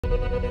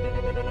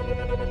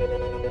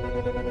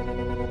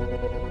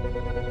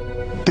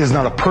There's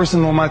not a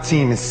person on my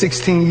team in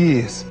 16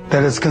 years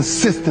that has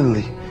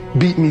consistently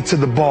beat me to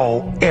the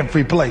ball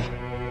every play.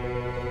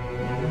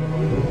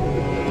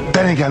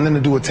 That ain't got nothing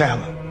to do with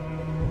talent.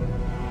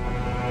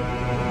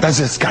 That's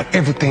just got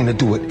everything to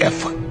do with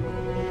effort.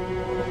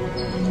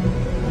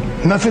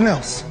 Nothing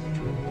else.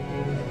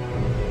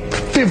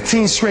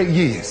 15 straight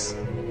years.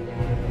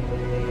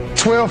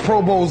 12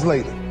 Pro Bowls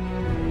later,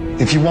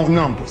 if you want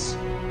numbers.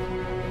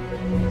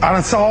 I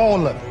done saw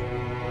all of it.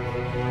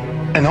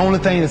 And the only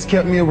thing that's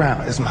kept me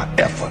around is my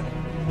effort.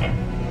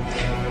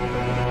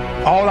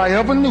 All I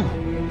ever knew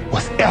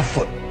was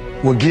effort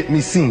will get me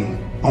seen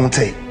on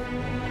tape.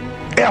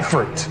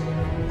 Effort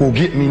will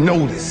get me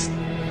noticed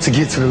to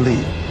get to the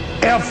league.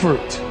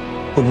 Effort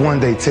would one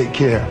day take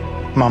care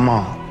of my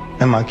mom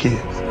and my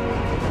kids.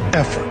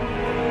 Effort,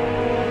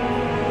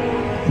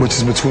 which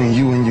is between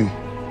you and you.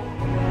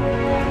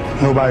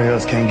 Nobody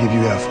else can give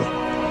you effort.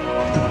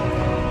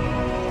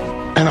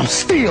 And I'm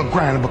still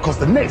grinding because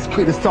the next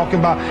kid is talking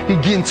about he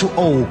getting too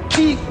old.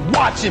 Keep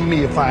watching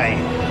me if I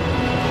ain't.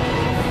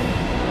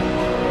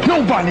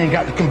 Nobody ain't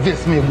got to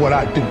convince me of what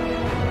I do.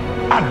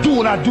 I do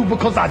what I do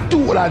because I do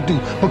what I do,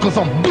 because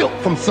I'm built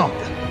from something.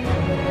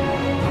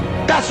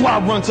 That's why I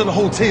run to the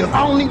hotels.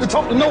 I don't need to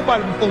talk to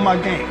nobody before my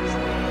games.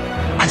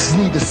 I just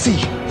need to see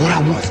what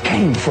I once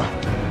came from.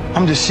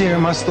 I'm just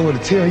sharing my story to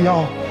tell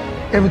y'all,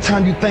 every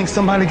time you think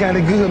somebody got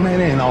it good,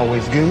 man, it ain't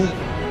always good.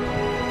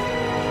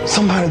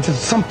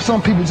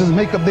 Some people just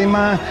make up their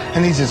mind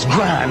and they just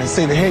grind and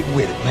say the heck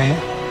with it, man.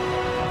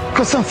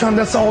 Because sometimes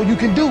that's all you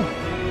can do.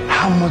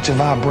 How much of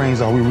our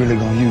brains are we really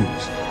going to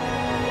use?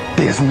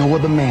 There's no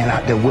other man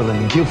out there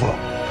willing to give up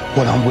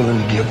what I'm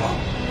willing to give up.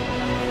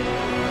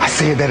 I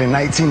said that in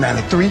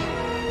 1993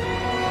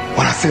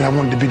 when I said I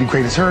wanted to be the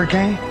greatest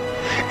hurricane.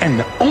 And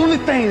the only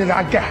thing that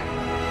I got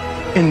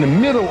in the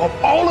middle of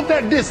all of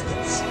that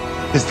distance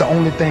is the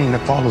only thing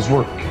that follows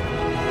work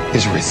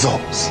is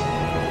results.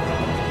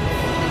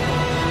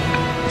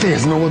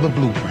 There's no other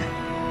blueprint.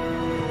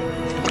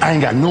 I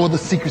ain't got no other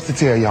secrets to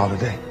tell y'all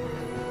today.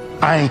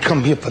 I ain't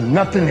come here for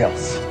nothing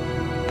else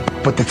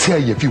but to tell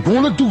you, if you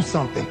want to do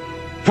something,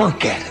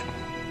 work at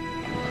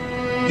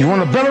it. You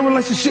want a better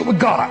relationship with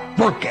God,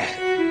 work at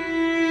it.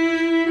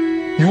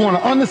 You want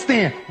to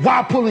understand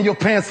why pulling your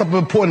pants up is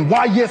important,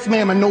 why yes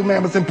ma'am and no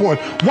ma'am is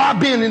important, why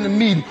being in the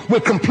meeting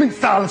with complete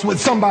silence when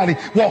somebody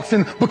walks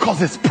in, because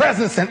it's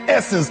presence and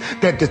essence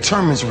that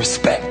determines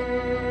respect.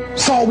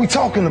 That's all we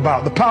talking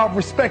about. The power of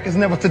respect is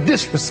never to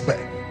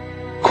disrespect.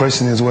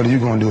 Question is, what are you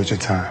going to do with your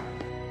time?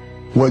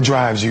 What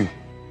drives you?